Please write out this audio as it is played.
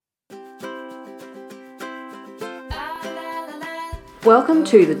Welcome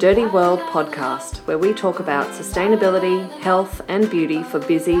to the Dirty World podcast, where we talk about sustainability, health and beauty for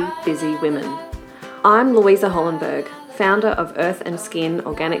busy women. I'm Louisa Hollenberg, founder of Earth and Skin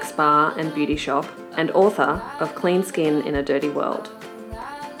Organic Spa and Beauty Shop and author of Clean Skin in a Dirty World.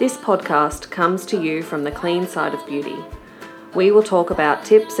 This podcast comes to you from the clean side of beauty. We will talk about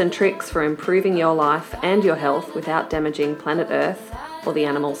tips and tricks for improving your life and your health without damaging planet Earth or the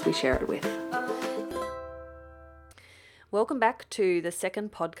animals we share it with. Welcome back to the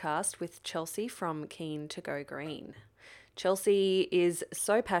second podcast with Chelsea from Keen to Go Green. Chelsea is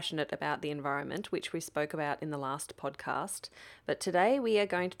so passionate about the environment, which we spoke about in the last podcast, but today we are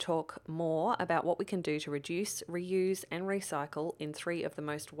going to talk more about what we can do to reduce, reuse and recycle in three of the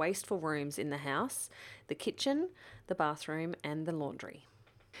most wasteful rooms in the house: the kitchen, the bathroom and the laundry.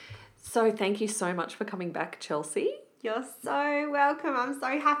 So thank you so much for coming back, Chelsea. You're so welcome. I'm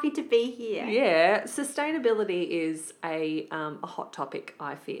so happy to be here. Yeah, sustainability is a hot topic,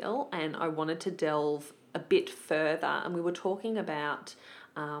 I feel, and I wanted to delve a bit further. And we were talking about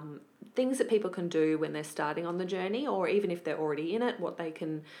things that people can do when they're starting on the journey, or even if they're already in it, what they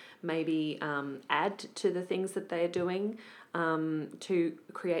can maybe add to the things that they're doing to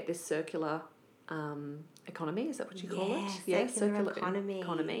create this circular economy. Is that what you call it? Yeah, circular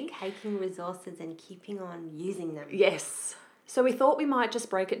economy. Taking resources and keeping on using them. Yes. So we thought we might just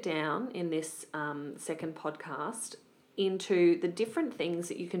break it down in this second podcast into the different things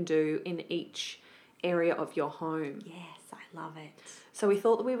that you can do in each area of your home. Yes, I love it. So we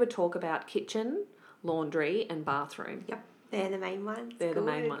thought that we would talk about kitchen, laundry and bathroom. Yep, they're the main ones. They're the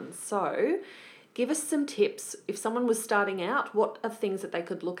main ones. So give us some tips. If someone was starting out, what are things that they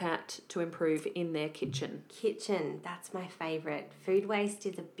could look at to improve in their kitchen? Kitchen, that's my favourite. Food waste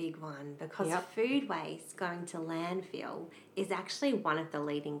is a big one because food waste going to landfill is actually one of the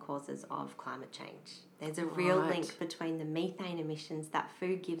leading causes of climate change. There's a real link between the methane emissions that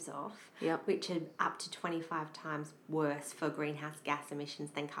food gives off, which are up to 25 times worse for greenhouse gas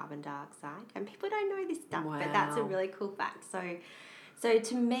emissions than carbon dioxide. And people don't know this stuff, but that's a really cool fact. So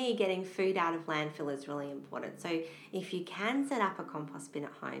to me, getting food out of landfill is really important. So if you can set up a compost bin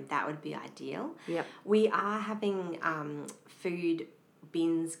at home, that would be ideal. Yep. We are having food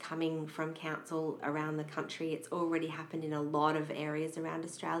bins coming from council around the country. It's already happened in a lot of areas around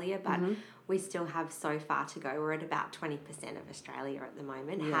Australia, but we still have so far to go. We're at about 20% of Australia at the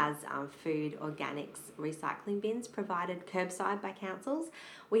moment has food organics recycling bins provided curbside by councils.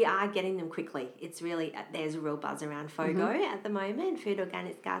 We are getting them quickly. It's really, there's a real buzz around FOGO at the moment, food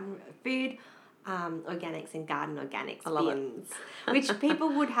organics and garden organics bins, which people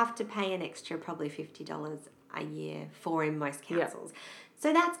would have to pay an extra probably $50 a year for in most councils.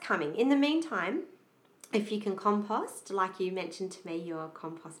 So that's coming. In the meantime, if you can compost, like you mentioned to me, you're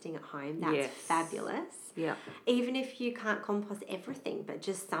composting at home. That's fabulous. Yeah. Even if you can't compost everything, but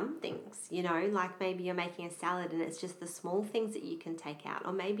just some things, you know, like maybe you're making a salad and it's just the small things that you can take out,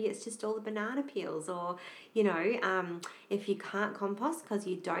 or maybe it's just all the banana peels, or, you know, if you can't compost because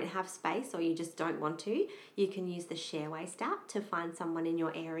you don't have space or you just don't want to, you can use the Share Waste app to find someone in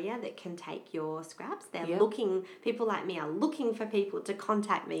your area that can take your scraps. They're looking, people like me are looking for people to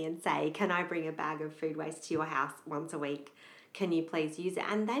contact me and say, can I bring a bag of food waste to your house once a week? Can you please use it?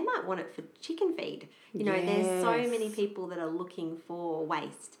 And they might want it for chicken feed. You know, there's so many people that are looking for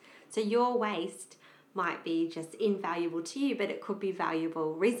waste. So your waste might be just invaluable to you, but it could be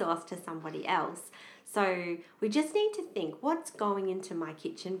valuable resource to somebody else. So we just need to think, what's going into my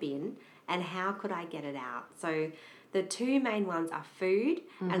kitchen bin and how could I get it out? So the two main ones are food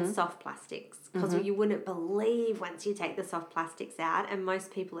and soft plastics, because you wouldn't believe once you take the soft plastics out, and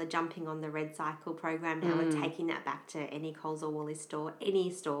most people are jumping on the Red Cycle program now and taking that back to any Coles or Woolies store.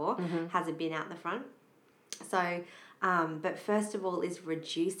 Any store has a bin out the front. So, but first of all is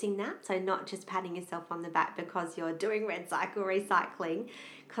reducing that. So not just patting yourself on the back because you're doing Red Cycle recycling,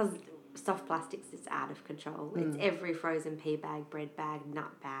 because soft plastics is out of control. It's every frozen pea bag, bread bag,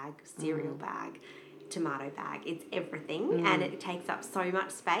 nut bag, cereal bag, tomato bag. It's everything, and it takes up so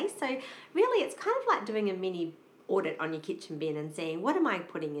much space. So really it's kind of like doing a mini audit on your kitchen bin and seeing what am I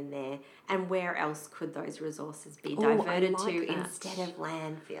putting in there and where else could those resources be diverted to instead of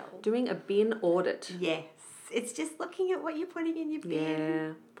landfill. Doing a bin audit. Yes. It's just looking at what you're putting in your bin.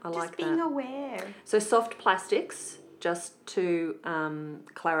 Yeah, I like that. Just being aware. So soft plastics, just to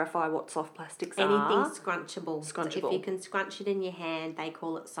clarify what soft plastics are. Anything scrunchable. Scrunchable. So if you can scrunch it in your hand, they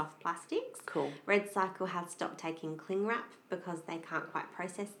call it soft plastics. Cool. Red Cycle has stopped taking cling wrap because they can't quite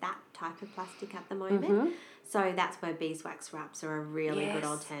process that type of plastic at the moment. So that's where beeswax wraps are a really good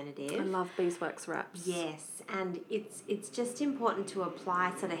alternative. I love beeswax wraps. Yes, and it's just important to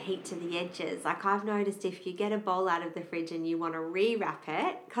apply sort of heat to the edges. Like I've noticed if you get a bowl out of the fridge and you want to re-wrap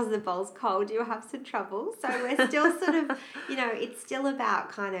it because the bowl's cold, you'll have some trouble. So we're still sort of, it's still about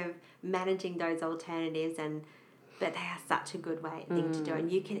kind of managing those alternatives but they are such a good thing to do,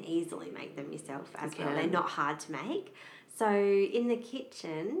 and you can easily make them yourself as well. They're not hard to make. So in the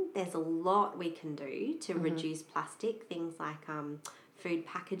kitchen, there's a lot we can do to reduce plastic, things like food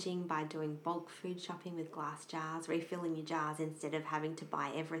packaging by doing bulk food shopping with glass jars, refilling your jars instead of having to buy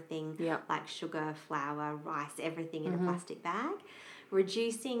everything like sugar, flour, rice, everything in a plastic bag.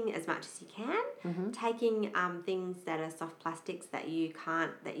 Reducing as much as you can, taking things that are soft plastics that you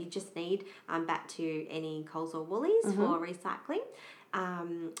just need back to any Coles or Woolies for recycling,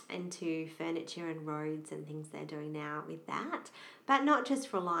 into furniture and roads and things they're doing now with that, but not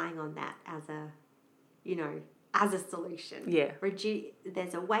just relying on that as a solution. Yeah.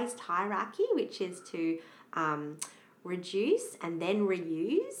 There's a waste hierarchy, which is to reduce and then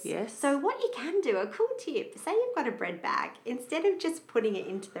reuse. Yes. So what you can do, a cool tip, say you've got a bread bag, instead of just putting it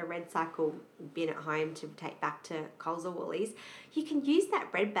into the red cycle bin at home to take back to Coles or Woolies, you can use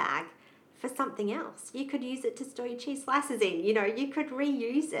that bread bag for something else. You could use it to store your cheese slices in. You could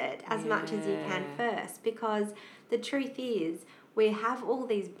reuse it as much as you can first, because the truth is we have all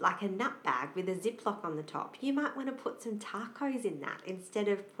these, like a nut bag with a Ziploc on the top. You might want to put some tacos in that instead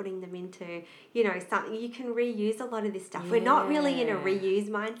of putting them into, something. You can reuse a lot of this stuff. We're not really in a reuse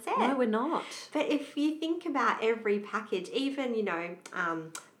mindset. No, we're not. But if you think about every package, even,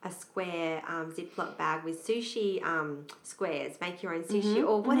 a square Ziploc bag with sushi squares, make your own sushi,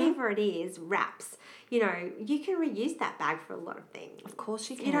 or whatever it is, wraps. You can reuse that bag for a lot of things. Of course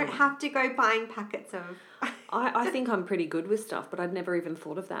you can. You don't have to go buying packets of... I think I'm pretty good with stuff, but I'd never even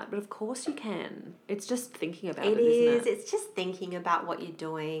thought of that. But of course you can. It's just thinking about it, isn't it? It's just thinking about what you're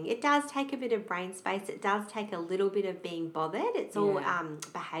doing. It does take a bit of brain space. It does take a little bit of being bothered. It's all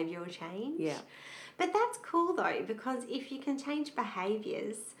behavioural change. Yeah. But that's cool though, because if you can change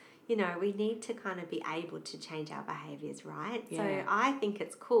behaviours, we need to kind of be able to change our behaviours, right? Yeah. So I think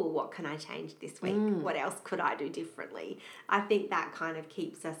it's cool. What can I change this week? What else could I do differently? I think that kind of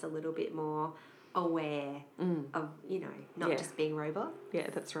keeps us a little bit more aware of, not just being robots. Yeah,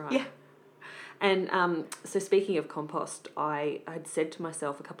 that's right. Yeah. And so speaking of compost, I had said to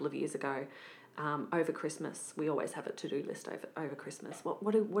myself a couple of years ago, over Christmas, we always have a to-do list over Christmas.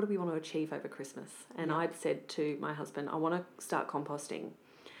 What do we want to achieve over Christmas? And I'd said to my husband, I want to start composting.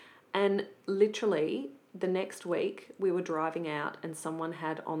 And literally the next week we were driving out and someone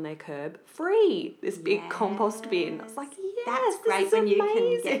had on their curb free this big compost bin. I was like, yes, that's great when you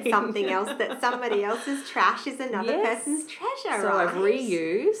can get something else that somebody else's trash is another person's treasure, so right? I've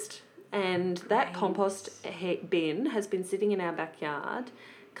reused, and that compost bin has been sitting in our backyard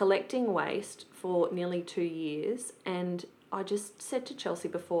collecting waste for nearly 2 years, and I just said to Chelsea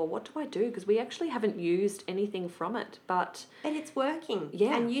before, what do I do? Because we actually haven't used anything from it, but it's working.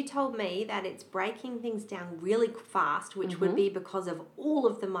 Yeah. And you told me that it's breaking things down really fast, which would be because of all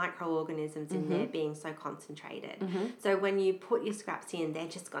of the microorganisms in there being so concentrated. So when you put your scraps in, they're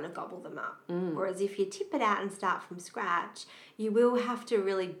just going to gobble them up. Whereas if you tip it out and start from scratch, you will have to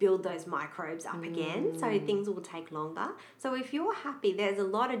really build those microbes up again. So things will take longer. So if you're happy, there's a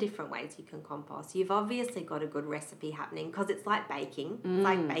lot of different ways you can compost. You've obviously got a good recipe happening, because it's like baking. It's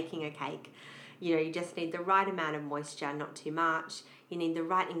like baking a cake. You just need the right amount of moisture, not too much. You need the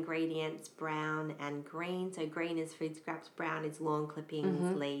right ingredients, brown and green. So green is food scraps, brown is lawn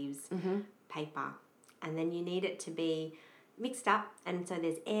clippings, leaves, paper. And then you need it to be mixed up, and so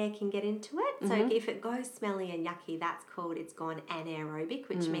there's air can get into it. So if it goes smelly and yucky, that's called, it's gone anaerobic,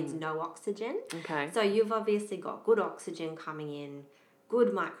 which means no oxygen. Okay. So you've obviously got good oxygen coming in,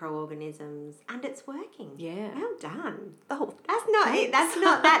 good microorganisms, and it's working. Yeah. Well done. Oh, That's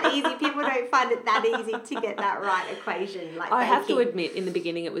not that easy. People don't find it that easy to get that right equation. Like I have to baking. admit, in the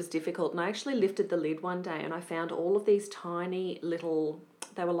beginning it was difficult, and I actually lifted the lid one day and I found all of these tiny little,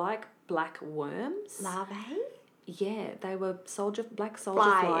 they were like black worms. Larvae? Yeah, they were black soldier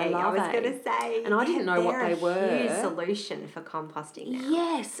fly larvae. I was going to say. And I didn't know what they were. They're a huge solution for composting now.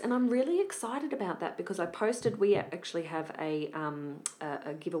 Yes, and I'm really excited about that, because I posted, we actually have a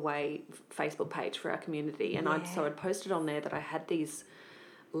giveaway Facebook page for our community, and I'd posted on there that I had these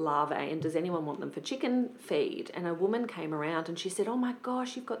larvae, and does anyone want them for chicken feed? And a woman came around and she said, oh my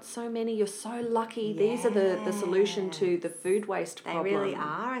gosh, you've got so many, you're so lucky. These are the solution to the food waste problem. They really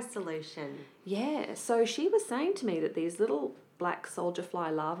are a solution. Yeah, so she was saying to me that these little black soldier fly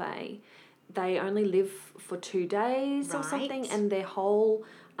larvae, they only live for 2 days or something, Right. and their whole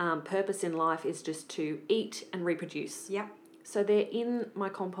purpose in life is just to eat and reproduce. Yep. So they're in my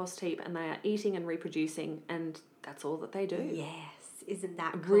compost heap and they are eating and reproducing, and that's all that they do. Yes. Isn't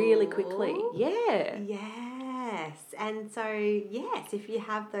that cool? Really quickly. Yeah. Yes. And so, yes, if you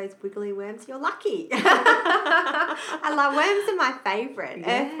have those wiggly worms, you're lucky. I love worms are my favourite.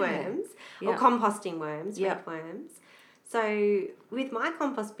 Yeah. Earthworms or Yeah. composting worms, Yeah. red worms. So with my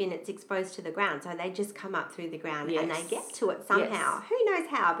compost bin, it's exposed to the ground. So they just come up through the ground and they Yes. get to it somehow. Yes. Who knows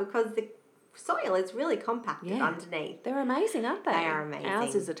how? Because the soil is really compacted Yeah. underneath. They're amazing, aren't they? They are amazing.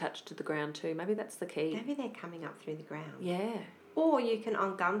 Ours is attached to the ground too. Maybe that's the key. Maybe they're coming up through the ground. Yeah. Or you can,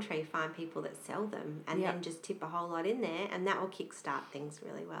 on Gumtree, find people that sell them and Yeah. then just tip a whole lot in there, and that will kickstart things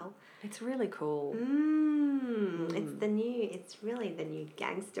really well. It's really cool. It's really the new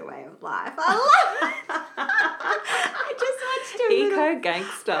gangster way of life. I love it. I just watched Eco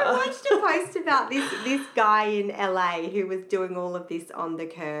gangster. I watched a post about this guy in LA who was doing all of this on the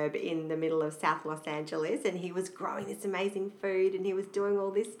curb in the middle of South Los Angeles, and he was growing this amazing food and he was doing all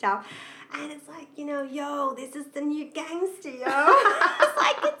this stuff. And it's like, yo, this is the new gangster, yo. It's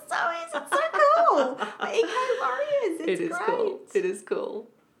like, it's so cool. We're eco warriors. It's great. Cool. It is cool.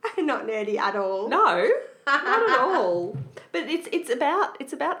 Not nerdy at all. No, not at all. But it's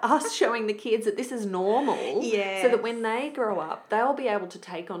about us showing the kids that this is normal. Yes. So that when they grow up, they'll be able to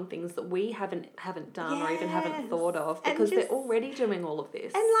take on things that we haven't done or even haven't thought of, because they're already doing all of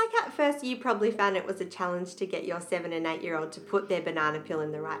this. And like at first, you probably found it was a challenge to get your 7 and 8 year old to put their banana peel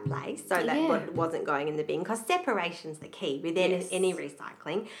in the right place so that it wasn't going in the bin, because separation's the key with any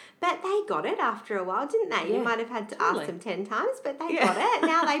recycling. But they got it after a while, didn't they? Yeah, You might have had to ask them 10 times, but they got it.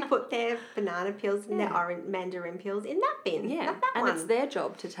 Now they put their banana peels and their orange mandarin peels in that bin. Yeah, not that and one. it's their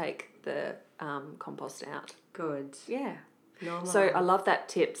job to take the compost out. Good. Yeah. Normal. So I love that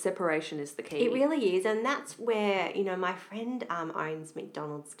tip. Separation is the key. It really is, and that's where, my friend owns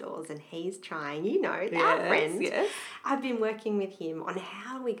McDonald's stores, and he's trying, our friend. Yes. I've been working with him on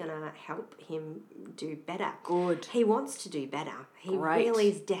how are we going to help him do better. Good. He wants to do better. He really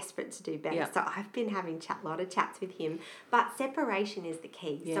is desperate to do better. Yep. So I've been having a lot of chats with him, but separation is the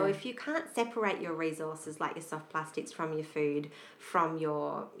key. Yeah. So if you can't separate your resources like your soft plastics from your food, from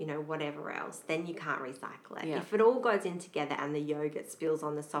your, whatever else, then you can't recycle it. Yeah. If it all goes in together and the yogurt spills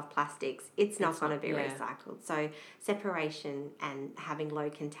on the soft plastics, it's not going to be recycled. So separation and having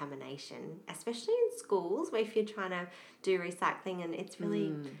low contamination, especially in schools where if you're trying to do recycling, and it's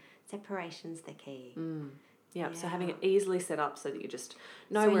really separation's the key. Yeah, so having it easily set up so that you just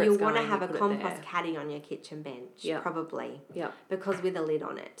know So where you it's going. want to have a put it compost there. caddy on your kitchen bench, probably. Yeah. Because with a lid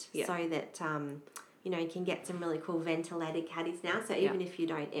on it, Yeah. so that you can get some really cool ventilated caddies now. So even if you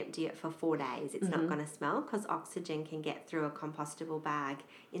don't empty it for 4 days, it's not going to smell, because oxygen can get through a compostable bag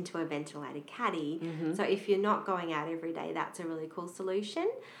into a ventilated caddy. So if you're not going out every day, that's a really cool solution.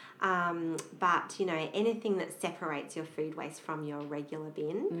 But anything that separates your food waste from your regular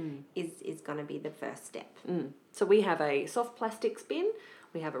bin is going to be the first step. So we have a soft plastics bin,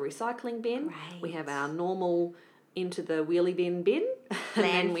 we have a recycling bin, Great. we have our normal into the wheelie bin, and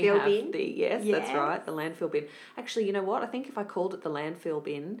then we have bin. That's right, the landfill bin. Actually, you know what? I think if I called it the landfill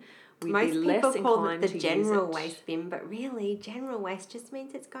bin, we'd Most be less people call it inclined the to general use it. waste bin, but really general waste just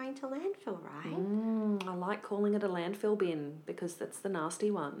means it's going to landfill, right? I like calling it a landfill bin because that's the nasty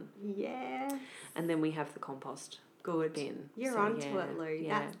one. Yeah. And then we have the compost bin. You're So, onto it, Lou.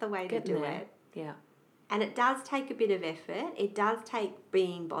 yeah. That's the way Getting to do there. it. Yeah. And it does take a bit of effort. It does take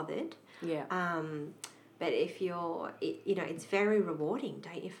being bothered. Yeah. But if you're, it's very rewarding,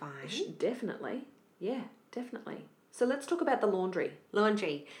 don't you find? Definitely. Yeah, definitely. So let's talk about the laundry.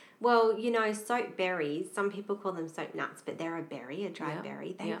 Laundry. Well, soap berries, some people call them soap nuts, but they're a berry, a dry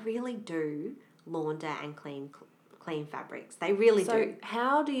berry. They really do launder and clean fabrics. They really do. So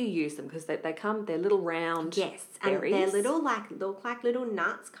how do you use them? Because they come, they're little round berries. And they're look like little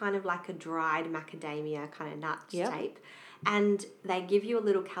nuts, kind of like a dried macadamia kind of nut shape. And they give you a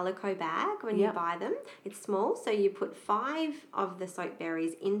little calico bag when you buy them. It's small, so you put 5 of the soap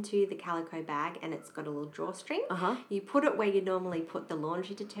berries into the calico bag, and it's got a little drawstring. You put it where you normally put the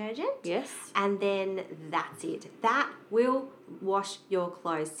laundry detergent. Yes. And then that's it. That will wash your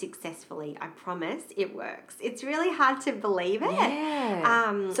clothes successfully. I promise it works. It's really hard to believe it.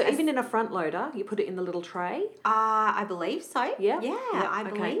 Yeah. So even in a front loader, you put it in the little tray? I believe so. Yeah. I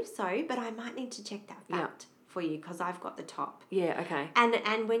believe so, but I might need to check that fact. for you because I've got the top. Yeah, okay.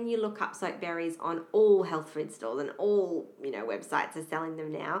 And when you look up soap berries on all health food stores and all, websites are selling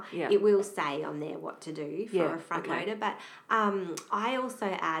them now, it will say on there what to do for a front loader. But I also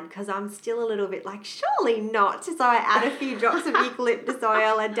add, because I'm still a little bit like, surely not. So I add a few drops of eucalyptus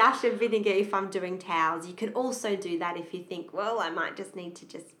oil, a dash of vinegar if I'm doing towels. You can also do that if you think, well, I might just need to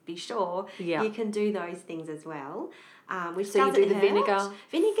just be sure. Yeah. You can do those things as well. Which so you do the hurt. vinegar.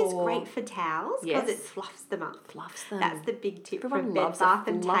 Vinegar's great for towels because it fluffs them up. Fluffs them. That's the big tip Everyone from Bed loves Bath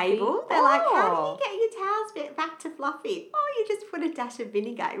and fluffy. Table. They're like, how do you get your towels back to fluffy? Oh, you just put a dash of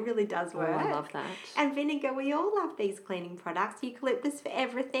vinegar. It really does work. Oh, I love that. And vinegar, we all love these cleaning products. Eucalyptus for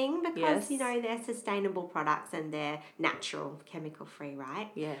everything because, they're sustainable products and they're natural, chemical-free, right?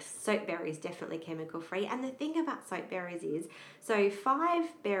 Yes. Soap berries, definitely chemical-free. And the thing about soap berries is, so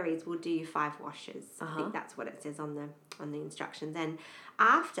 5 berries will do you 5 washes. I think that's what it says on the instructions. And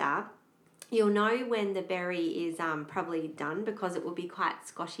after, you'll know when the berry is probably done because it will be quite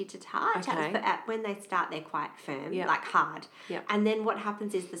squashy to touch. Okay. But when they start, they're quite firm, Yep. like hard. Yep. And then what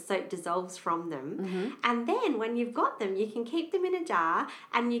happens is the soap dissolves from them. And then when you've got them, you can keep them in a jar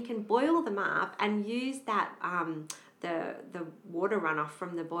and you can boil them up and use that the water runoff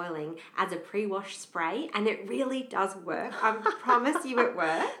from the boiling as a pre-wash spray, and it really does work. I promise you it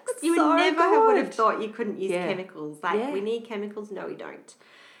works. You would never would have thought you couldn't use chemicals. Like, we need chemicals. No, we don't.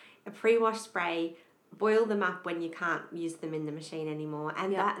 A pre-wash spray, boil them up when you can't use them in the machine anymore.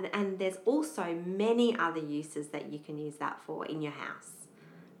 And and there's also many other uses that you can use that for in your house.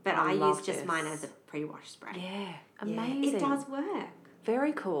 But I use just mine as a pre-wash spray. Yeah, amazing. Yeah, it does work.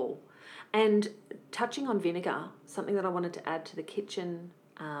 Very cool. And touching on vinegar, something that I wanted to add to the kitchen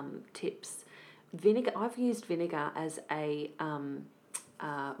tips. Vinegar. I've used vinegar as a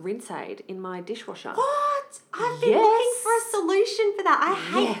rinse aid in my dishwasher. What? I've been looking for a solution for that. I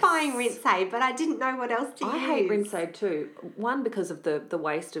hate buying rinse aid, but I didn't know what else to use. I hate rinse aid too. One, because of the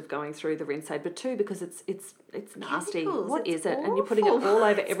waste of going through the rinse aid, but two, because it's nasty. Chemicals. What It's is it? awful. And you're putting it all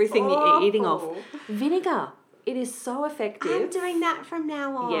over everything you're eating off. Vinegar. It is so effective. I'm doing that from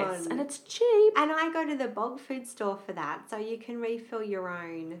now on. Yes, and it's cheap. And I go to the Bog Food store for that, so you can refill your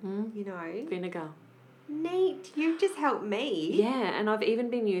own, Vinegar. Neat. You've just helped me. Yeah, and I've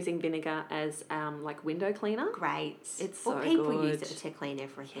even been using vinegar as like window cleaner. Great. It's so good. People use it to clean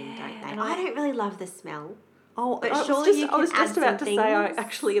everything, don't they? And I don't really love the smell. Oh, but I was just about to say I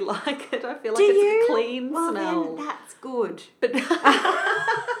actually like it. I feel like it's a clean smell. Then that's good. But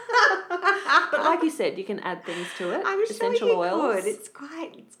but like you said, you can add things to it. I'm essential sure you oils. could. It's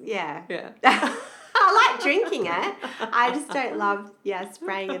quite, Yeah. I like drinking it. I just don't love,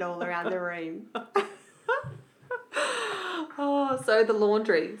 spraying it all around the room. Oh, so the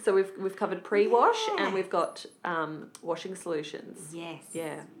laundry. So we've covered pre-wash and we've got washing solutions. Yes.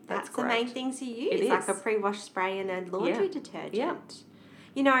 Yeah, That's great. the main things you use. It like is. a pre-wash spray and a laundry detergent. Yeah.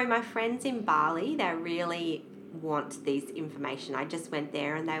 You know, my friends in Bali, they really want this information. I just went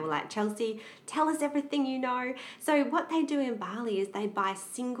there and they were like, Chelsea, tell us everything you know. So what they do in Bali is they buy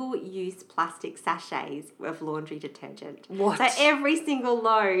single-use plastic sachets of laundry detergent. What? So every single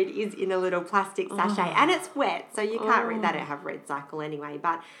load is in a little plastic sachet and it's wet. So you can't, they don't have recycle anyway,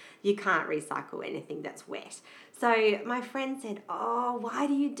 but you can't recycle anything that's wet. So my friend said, oh, why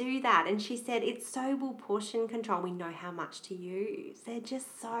do you do that? And she said, it's so we'll portion control. We know how much to use. They're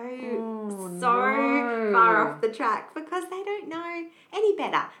just so far off the track because they don't know any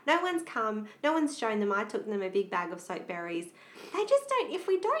better. No one's shown them. I took them a big bag of soap berries. They just don't, if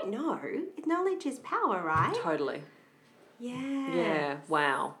we don't know, knowledge is power, right? Totally. Yeah. Yeah,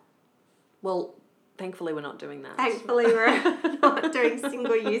 wow. Well, thankfully we're not doing that. Thankfully we're not doing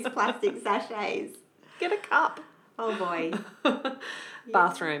single-use plastic sachets. Get a cup. Oh boy.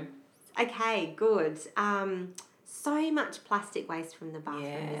 Bathroom. Okay, good. So much plastic waste from the bathroom,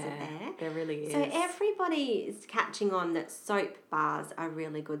 isn't there? There really is. So everybody is catching on that soap bars are a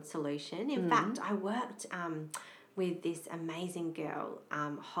really good solution. In fact, I worked with this amazing girl,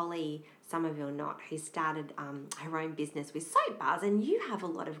 Holly Somerville Knott, who started her own business with soap bars, and you have a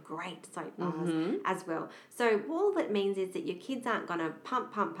lot of great soap bars as well. So all that means is that your kids aren't going to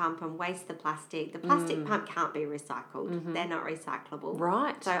pump and waste the plastic. The plastic pump can't be recycled. They're not recyclable.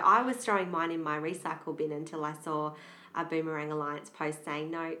 Right. So I was throwing mine in my recycle bin until I saw a Boomerang Alliance post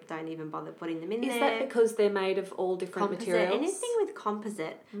saying, no, don't even bother putting them in there. Is that because they're made of all different materials? Anything with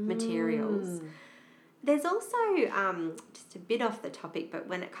composite materials. There's also, just a bit off the topic, but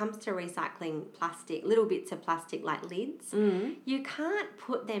when it comes to recycling plastic, little bits of plastic like lids, you can't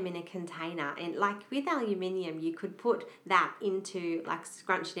put them in a container. And like with aluminium, you could put that into, like,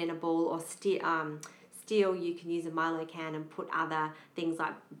 scrunch it in a ball or steer steel, you can use a Milo can and put other things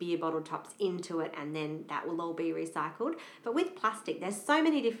like beer bottle tops into it, and then that will all be recycled. But with plastic, there's so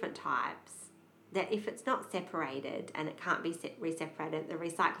many different types that if it's not separated and it can't be re-separated at the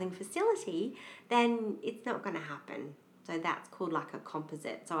recycling facility, then it's not going to happen. So that's called like a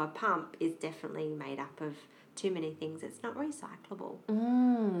composite. So a pump is definitely made up of too many things. It's not recyclable.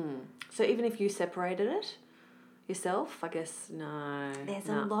 So even if you separated it yourself, I guess, no. There's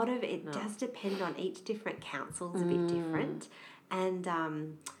a lot of it. Does depend on each different council's a bit different. And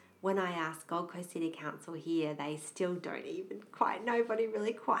when I asked Gold Coast City Council here, they still don't even quite, nobody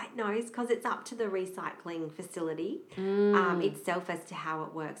really quite knows, because it's up to the recycling facility itself as to how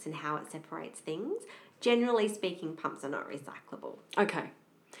it works and how it separates things. Generally speaking, pumps are not recyclable. Okay.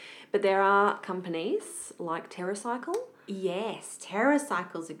 But there are companies like TerraCycle. Yes,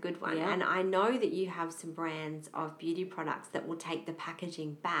 TerraCycle's a good one. Yeah. And I know that you have some brands of beauty products that will take the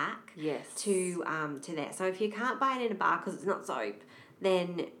packaging back to that. So if you can't buy it in a bar because it's not soap,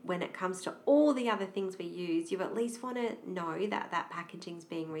 then when it comes to all the other things we use, you at least want to know that that packaging's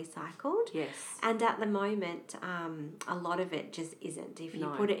being recycled. Yes. And at the moment, a lot of it just isn't. If you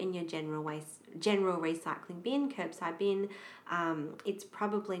put it in your general recycling bin, curbside bin, it's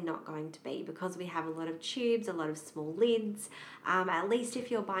probably not going to be, because we have a lot of tubes, a lot of small lids. At least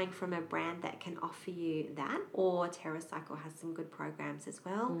if you're buying from a brand that can offer you that, or TerraCycle has some good programs as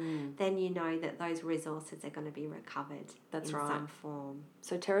well, then you know that those resources are going to be recovered in some form.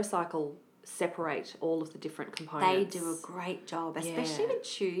 So TerraCycle separate all of the different components. They do a great job, especially with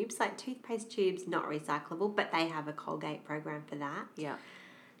tubes, like toothpaste tubes, not recyclable, but they have a Colgate program for that. Yeah.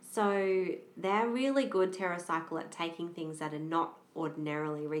 So they're really good, TerraCycle, at taking things that are not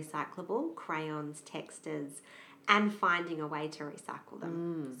ordinarily recyclable, crayons, textures, and finding a way to recycle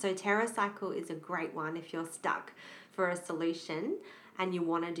them. So TerraCycle is a great one if you're stuck for a solution and you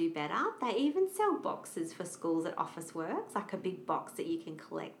want to do better. They even sell boxes for schools at Officeworks, like a big box that you can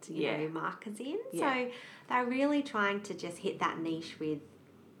collect, you know, markers in. So they're really trying to just hit that niche with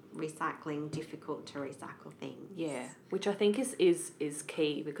recycling difficult to recycle things. Yeah, which I think is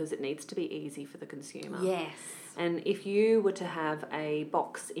key, because it needs to be easy for the consumer. Yes. And if you were to have a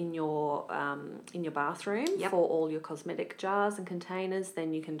box in your bathroom for all your cosmetic jars and containers,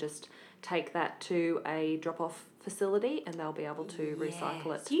 then you can just take that to a drop-off facility and they'll be able to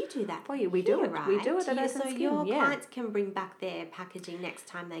recycle it. You do that for you. We do it. Right? We do it at Earth and So Skin. your clients can bring back their packaging next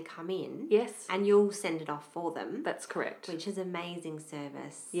time they come in. Yes. And you'll send it off for them. That's correct. Which is amazing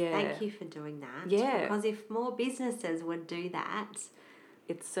service. Yeah. Thank you for doing that. Yeah. Because if more businesses would do that,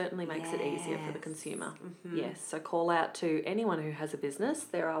 it certainly makes it easier for the consumer. Yes. So call out to anyone who has a business.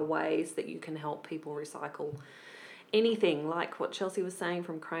 There are ways that you can help people recycle anything, like what Chelsea was saying,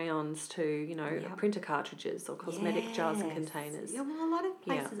 from crayons to, you know, printer cartridges or cosmetic jars and containers. Yeah, well, a lot of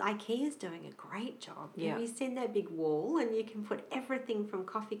places, IKEA's doing a great job. Yeah. Have you seen their big wall? And you can put everything from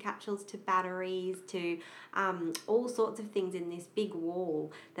coffee capsules to batteries to all sorts of things in this big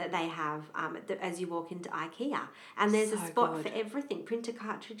wall that they have as you walk into IKEA. And there's a spot for everything. Printer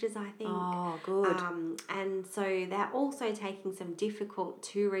cartridges, I think. Oh, good. And so they're also taking some difficult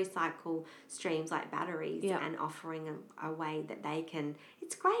to recycle streams like batteries and offering a way that they can.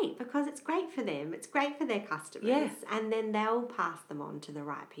 It's great because it's great for them. It's great for their customers. Yes. And then they'll pass them on to the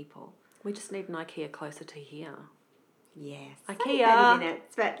right people. We just need an IKEA closer to here. Yes. IKEA,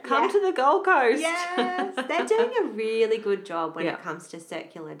 minutes, but come to the Gold Coast. Yes. They're doing a really good job when it comes to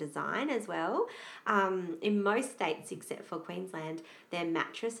circular design as well. In most states except for Queensland, their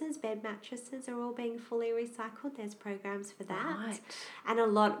mattresses, bed mattresses, are all being fully recycled. There's programs for that. Right. And a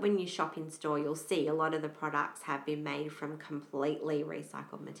lot, when you shop in store, you'll see a lot of the products have been made from completely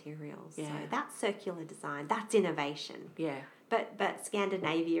recycled materials. Yeah. So that's circular design. That's innovation. Yeah. But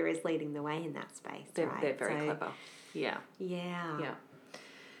Scandinavia is leading the way in that space, right? They're very clever. Yeah. Yeah. Yeah.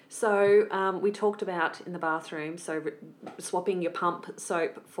 So we talked about in the bathroom, so swapping your pump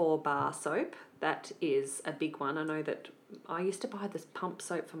soap for bar soap. That is a big one. I know that I used to buy this pump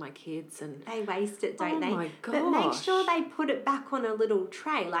soap for my kids, and they waste it, don't they? Oh my gosh. But make sure they put it back on a little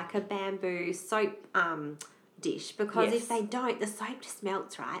tray, like a bamboo soap dish, because if they don't, the soap just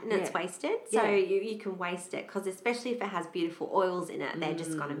melts, right? And it's wasted. So you can waste it, because especially if it has beautiful oils in it, they're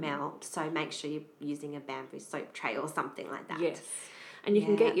just going to melt. So make sure you're using a bamboo soap tray or something like that. Yes. And you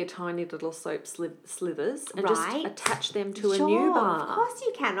can get your tiny little soap slivers and just attach them to a new bar. Of course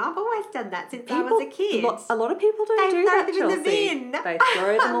you can. I've always done that since I was a kid. A lot of people don't do that, Chelsea. They throw them in the bin. They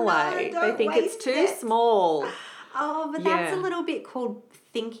throw them away. They think it's too small. Oh, but that's a little bit called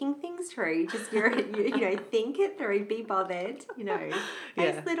thinking things through. Just, you know, think it through, be bothered, you know.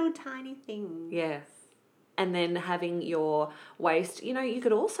 Those little tiny things. Yeah. And then having your waste, you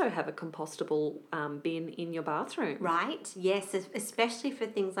could also have a compostable bin in your bathroom. Right, yes, especially for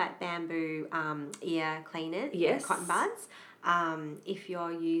things like bamboo ear cleaners, Yes. cotton buds. If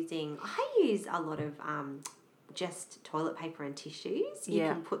you're using, I use a lot of just toilet paper and tissues. You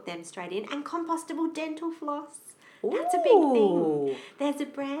can put them straight in. And compostable dental floss. That's a big thing. There's a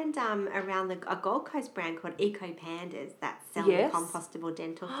brand around a Gold Coast brand called Eco Pandas that's selling compostable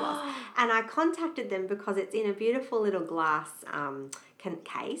dental floss. And I contacted them because it's in a beautiful little glass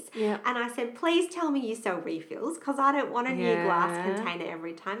case. Yeah. And I said, please tell me you sell refills because I don't want a new glass container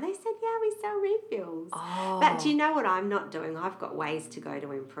every time. They said, yeah, we sell refills. Oh. But do you know what I'm not doing? I've got ways to go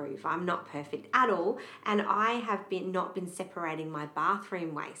to improve. I'm not perfect at all. And I have not been separating my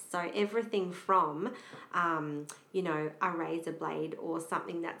bathroom waste. So everything from, a razor blade or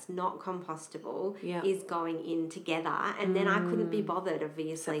something that's not compostable is going in together. And then I couldn't be bothered,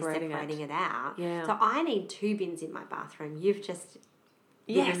 obviously, separating it out. Yeah. So I need 2 bins in my bathroom. You've just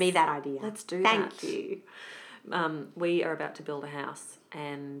given me that idea. Let's do that. Thank you. We are about to build a house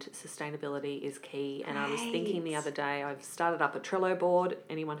and sustainability is key. And I was thinking the other day, I've started up a Trello board.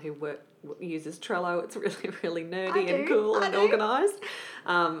 Anyone who uses Trello, it's really, really nerdy and cool and organised.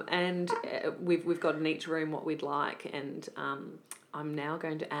 And we've got in each room what we'd like. And I'm now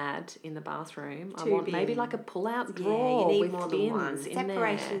going to add in the bathroom, I want maybe like a pull-out drawer you need with more bins than one. in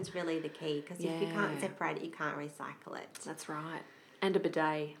Separation's really the key because if you can't separate it, you can't recycle it. That's right. And a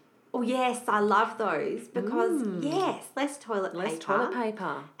bidet. Oh, yes, I love those because, less toilet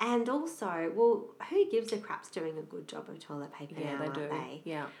paper. And also, who gives a crap's doing a good job of toilet paper now, they aren't do. they?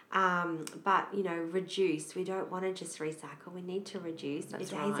 Yeah. But, reduce. We don't want to just recycle. We need to reduce.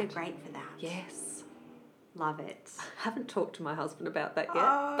 Bidets are great for that. Yes. Love it. I haven't talked to my husband about that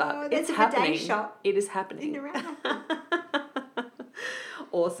yet, but it's happening. Bidet shop. It is happening.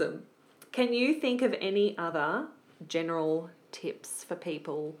 Awesome. Can you think of any other general tips for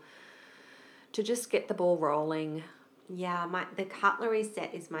people to just get the ball rolling? Yeah, the cutlery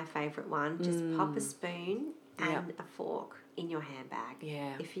set is my favourite one. Just pop a spoon and a fork in your handbag.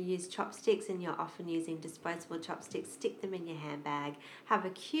 Yeah. If you use chopsticks and you're often using disposable chopsticks, stick them in your handbag. Have a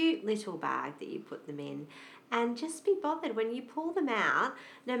cute little bag that you put them in. And just be bothered when you pull them out,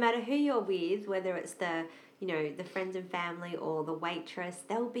 no matter who you're with, whether it's the friends and family or the waitress,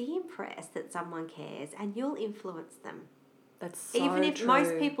 they'll be impressed that someone cares and you'll influence them. That's so even if true.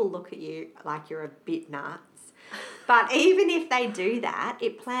 Most people look at you like you're a bit nuts. But even if they do that,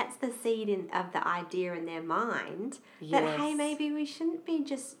 it plants the seed of the idea in their mind that, hey, maybe we shouldn't be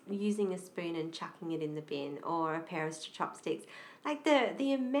just using a spoon and chucking it in the bin or a pair of chopsticks. Like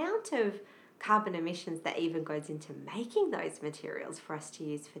the amount of carbon emissions that even goes into making those materials for us to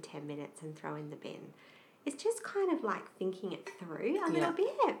use for 10 minutes and throw in the bin. It's just kind of like thinking it through a little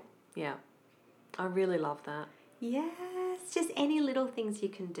bit. Yeah. I really love that. Yes, just any little things you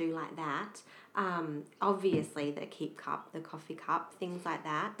can do like that. Obviously, the keep cup, the coffee cup, things like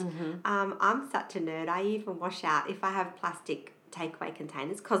that. Mm-hmm. I'm such a nerd. I even wash out if I have plastic takeaway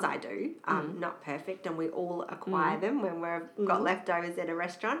containers, because I do. Not perfect, and we all acquire them when we've got leftovers at a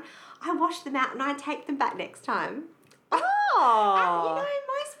restaurant. I wash them out and I take them back next time. Oh,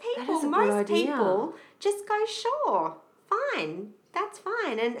 and most people just go, sure, fine. That's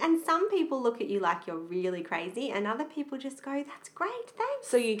fine. And some people look at you like you're really crazy and other people just go, that's great, thanks.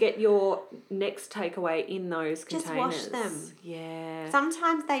 So you get your next takeaway in those containers. Just wash them. Yeah.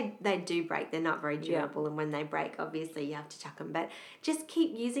 Sometimes they do break. They're not very durable and when they break, obviously you have to chuck them. But just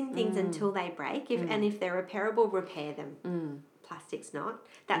keep using things until they break. And if they're repairable, repair them. Plastic's not.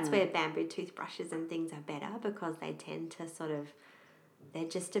 That's where bamboo toothbrushes and things are better because they tend to they're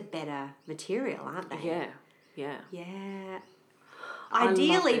just a better material, aren't they? Yeah. Yeah. Yeah.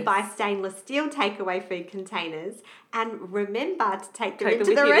 Ideally buy stainless steel takeaway food containers and remember to take them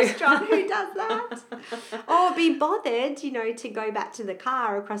into the restaurant. Who does that? Or be bothered, to go back to the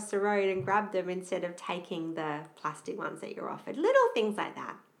car across the road and grab them instead of taking the plastic ones that you're offered. Little things like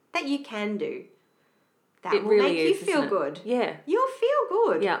that you can do. That will make you feel good. Yeah. You'll feel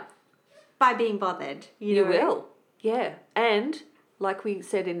good. Yeah. By being bothered. You will. Yeah. And like we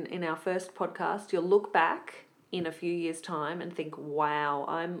said in our first podcast, you'll look back in a few years' time and think, wow,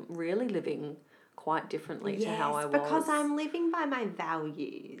 I'm really living quite differently to how I was. Because I'm living by my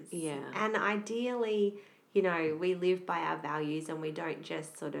values. Yeah. And ideally, we live by our values and we don't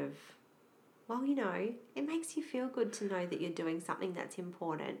just it makes you feel good to know that you're doing something that's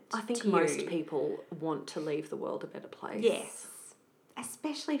important. I think most people want to leave the world a better place. Yes.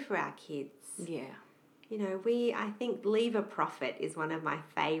 Especially for our kids. Yeah. I think leave a profit is one of my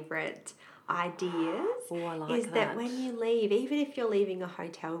favourite ideas like that when you leave, even if you're leaving a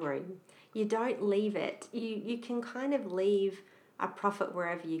hotel room, you don't leave it. You can kind of leave a profit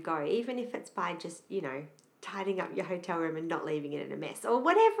wherever you go, even if it's by just, tidying up your hotel room and not leaving it in a mess or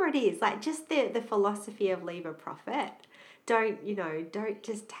whatever it is. Like just the philosophy of leave a profit. Don't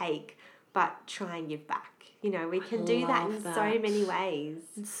just take, but try and give back. We can do that in so many ways.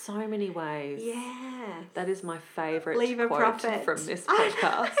 In so many ways. Yeah. That is my favourite Leave a quote profit from this podcast. It's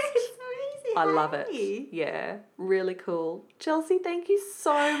so easy. I love it. Yeah, really cool. Chelsea, thank you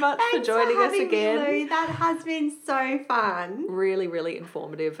so much for joining us again. Me, Lou. That has been so fun. Really, really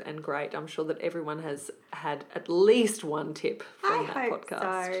informative and great. I'm sure that everyone has had at least one tip from that podcast.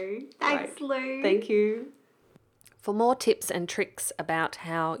 I hope so. Thanks, Lou. Thank you. For more tips and tricks about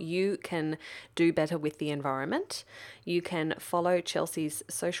how you can do better with the environment, you can follow Chelsea's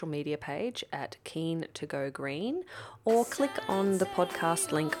social media page at Keen to Go Green or click on the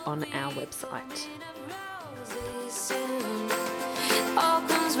podcast link on our website.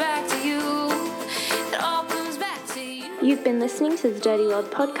 You've been listening to the Dirty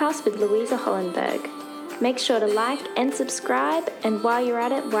World podcast with Louisa Hollenberg. Make sure to like and subscribe, and while you're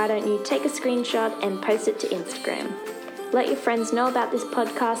at it, why don't you take a screenshot and post it to Instagram. Let your friends know about this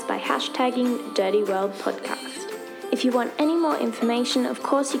podcast by hashtagging Dirty World Podcast. If you want any more information, of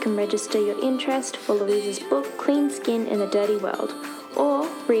course you can register your interest for Louisa's book Clean Skin in a Dirty World, or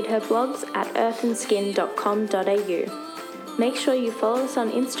read her blogs at earthandskin.com.au. Make sure you follow us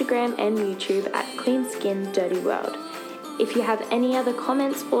on Instagram and YouTube at Clean Skin Dirty World. If you have any other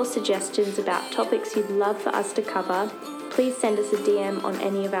comments or suggestions about topics you'd love for us to cover, please send us a DM on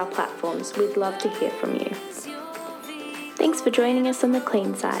any of our platforms. We'd love to hear from you. Thanks for joining us on the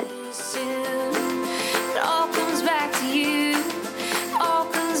clean side. It all comes back to you. All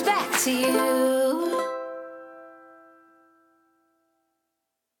comes back to you.